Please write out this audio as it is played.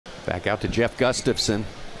Back out to Jeff Gustafson.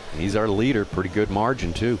 He's our leader. Pretty good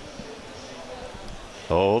margin, too.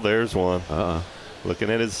 Oh, there's one. Looking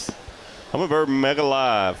at his Humminbird Mega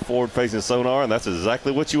Live forward-facing sonar, and that's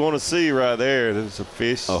exactly what you want to see right there. There's a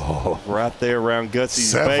fish right there around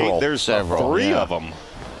Gussy's bait. There's three of them.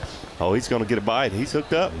 Oh, he's going to get a bite. He's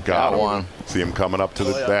hooked up. Got one. See him coming up to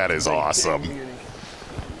the. That is awesome.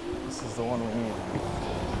 This is the one we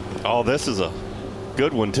need. Oh, this is a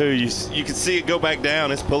good one, too. You can see it go back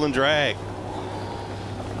down. It's pulling drag.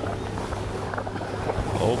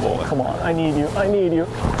 Oh, boy. Come on. I need you. I need you.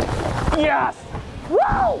 Yes!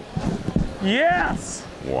 Wow! Yes!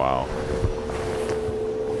 Wow.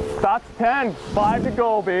 That's 10. 5 to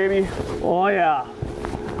go, baby. Oh, yeah.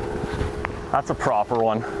 That's a proper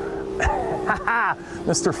one.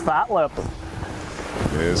 Mr. Fat Lip.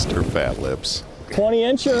 Mr. Fat Lips.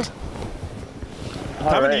 20-incher.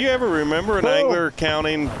 Tommy, do you ever remember an angler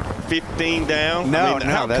counting 15 down? No, I mean,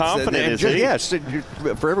 how confident is he? Yes,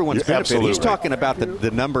 for everyone's benefit, absolutely. he's talking about the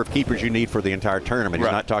number of keepers you need for the entire tournament.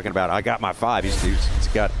 He's not talking about, I got my 5. He's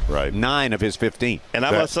got 9 of his 15. And I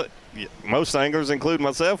must say, most anglers, including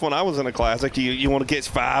myself, when I was in a classic, you want to catch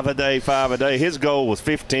 5 a day, 5 a day. His goal was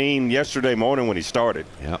 15 yesterday morning when he started.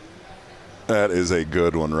 Yep. That is a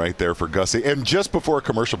good one right there for Gussy. And just before a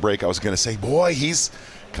commercial break, I was going to say, boy, he's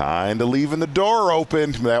kind of leaving the door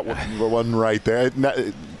open. That one right there.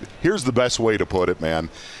 Here's the best way to put it, man.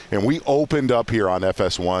 And we opened up here on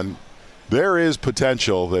FS1. There is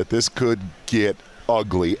potential that this could get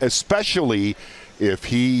ugly, especially if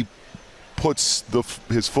he puts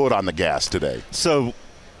his foot on the gas today. So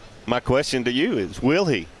my question to you is, will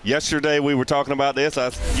he? Yesterday we were talking about this.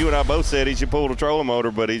 You and I both said he should pull the trolling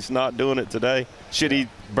motor, but he's not doing it today. Should he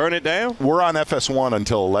burn it down? We're on FS1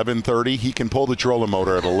 until 11:30. He can pull the trolling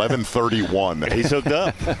motor at 11:31. He's hooked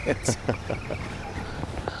up.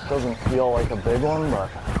 Doesn't feel like a big one, but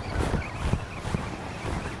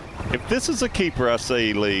if this is a keeper, I say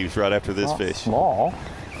he leaves right after this fish. Small.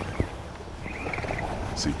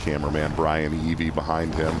 See cameraman Brian Evie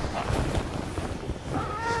behind him.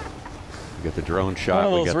 We got the drone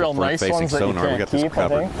shot. We got real the nice front-facing ones that you sonar. We can't got this keep,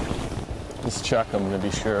 covered. Just check them to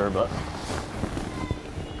be sure, but.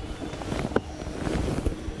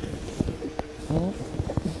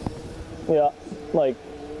 Yeah, like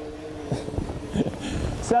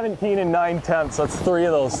 17 and 9/10. That's 3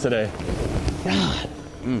 of those today. God,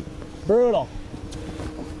 brutal.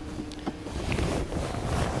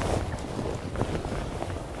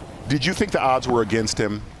 Did you think the odds were against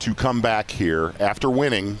him to come back here after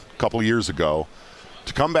winning a couple years ago,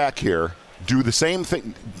 to come back here, do the same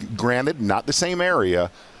thing, granted, not the same area,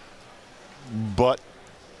 but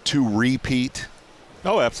to repeat?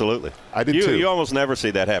 Oh, absolutely. I did too. You almost never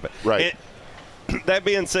see that happen. Right. And that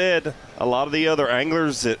being said, a lot of the other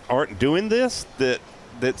anglers that aren't doing this, that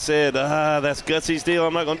said, that's Gussy's deal,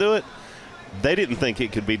 I'm not going to do it, they didn't think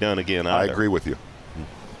it could be done again either. I agree with you.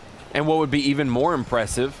 And what would be even more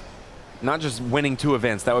impressive, not just winning 2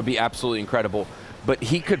 events, that would be absolutely incredible, but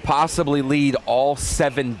he could possibly lead all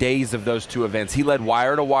 7 days of those 2 events. He led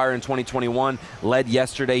wire to wire in 2021, led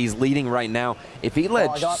yesterday, he's leading right now. If he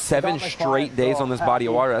led 7 straight days on this body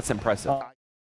of water, that's impressive.